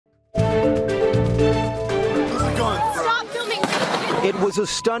It was a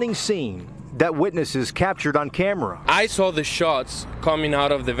stunning scene that witnesses captured on camera. I saw the shots coming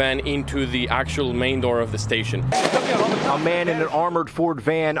out of the van into the actual main door of the station. A man in an armored Ford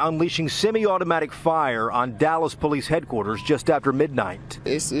van unleashing semi-automatic fire on Dallas Police Headquarters just after midnight.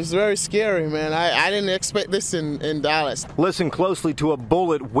 It's very scary, man. I didn't expect this in Dallas. Listen closely to a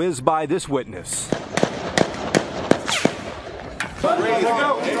bullet whiz by this witness.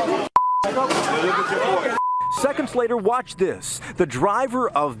 Seconds later, watch this. The driver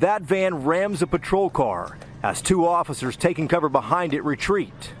of that van rams a patrol car as two officers taking cover behind it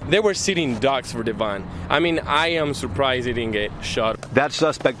retreat. They were sitting ducks for the van. I mean, I am surprised it didn't get shot. That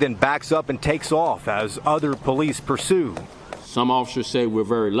suspect then backs up and takes off as other police pursue. Some officers say we're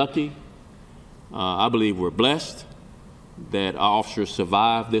very lucky. I believe we're blessed that our officers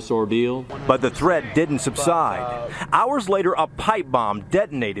survived this ordeal. But the threat didn't subside. Hours later, a pipe bomb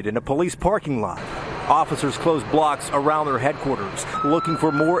detonated in a police parking lot. Officers closed blocks around their headquarters, looking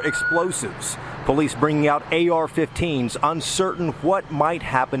for more explosives. Police bringing out AR-15s, uncertain what might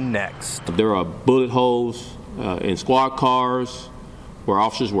happen next. There are bullet holes in squad cars where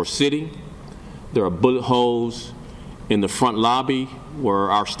officers were sitting. There are bullet holes in the front lobby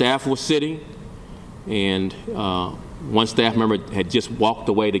where our staff was sitting. And one staff member had just walked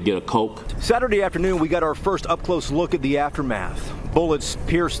away to get a Coke. Saturday afternoon, we got our first up-close look at the aftermath. Bullets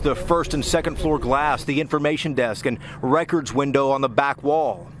pierced the first and second floor glass, the information desk, and records window on the back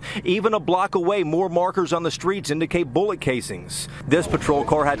wall. Even a block away, more markers on the streets indicate bullet casings. This patrol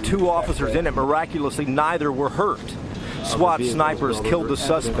car had two officers in it. Miraculously, neither were hurt. SWAT snipers killed the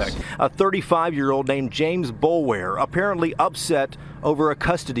suspect, a 35-year-old named James Boulware, apparently upset over a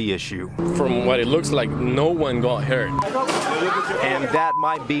custody issue. From what it looks like, no one got hurt. And that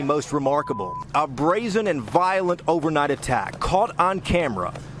might be most remarkable. A brazen and violent overnight attack caught on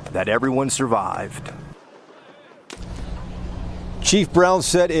camera that everyone survived. Chief Brown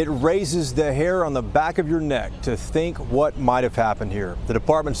said it raises the hair on the back of your neck to think what might have happened here. The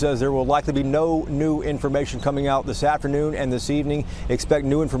department says there will likely be no new information coming out this afternoon and this evening. Expect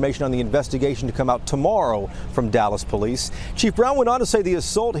new information on the investigation to come out tomorrow from Dallas Police. Chief Brown went on to say the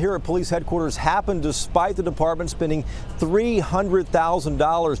assault here at police headquarters happened despite the department spending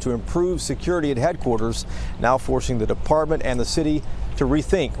 $300,000 to improve security at headquarters, now forcing the department and the city to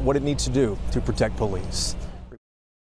rethink what it needs to do to protect police.